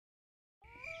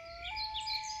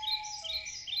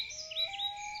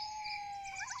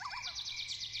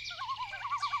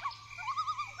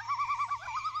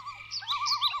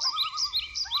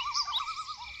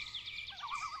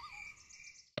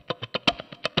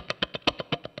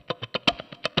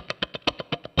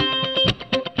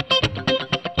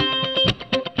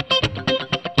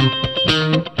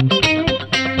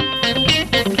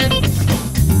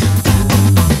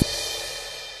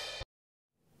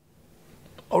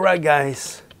All right,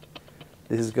 guys,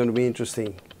 this is going to be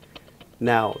interesting.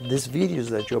 Now, these videos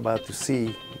that you're about to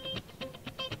see,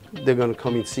 they're going to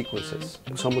come in sequences.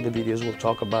 Some of the videos will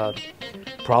talk about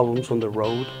problems on the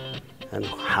road and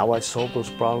how I solve those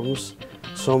problems.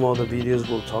 Some of the videos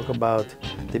will talk about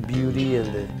the beauty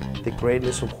and the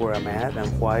greatness of where I'm at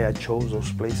and why I chose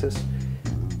those places.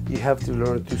 You have to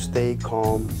learn to stay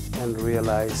calm and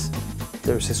realize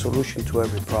there's a solution to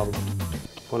every problem.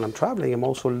 When I'm traveling, I'm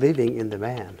also living in the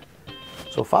van.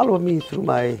 So follow me through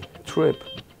my trip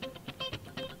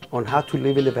on how to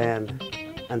live in the van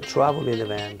and travel in the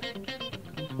van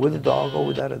with a dog or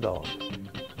without a dog.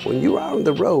 When you're out on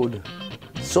the road,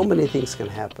 so many things can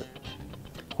happen.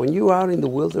 When you're out in the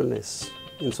wilderness,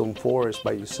 in some forest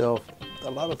by yourself, a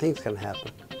lot of things can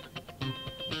happen.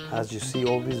 As you see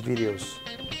all these videos,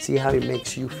 see how it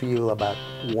makes you feel about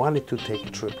wanting to take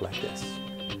a trip like this.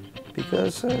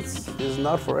 Because it's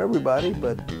not for everybody,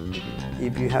 but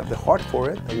if you have the heart for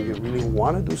it and you really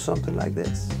want to do something like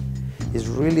this, it's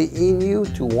really in you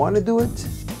to want to do it,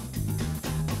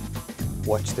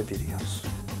 watch the videos.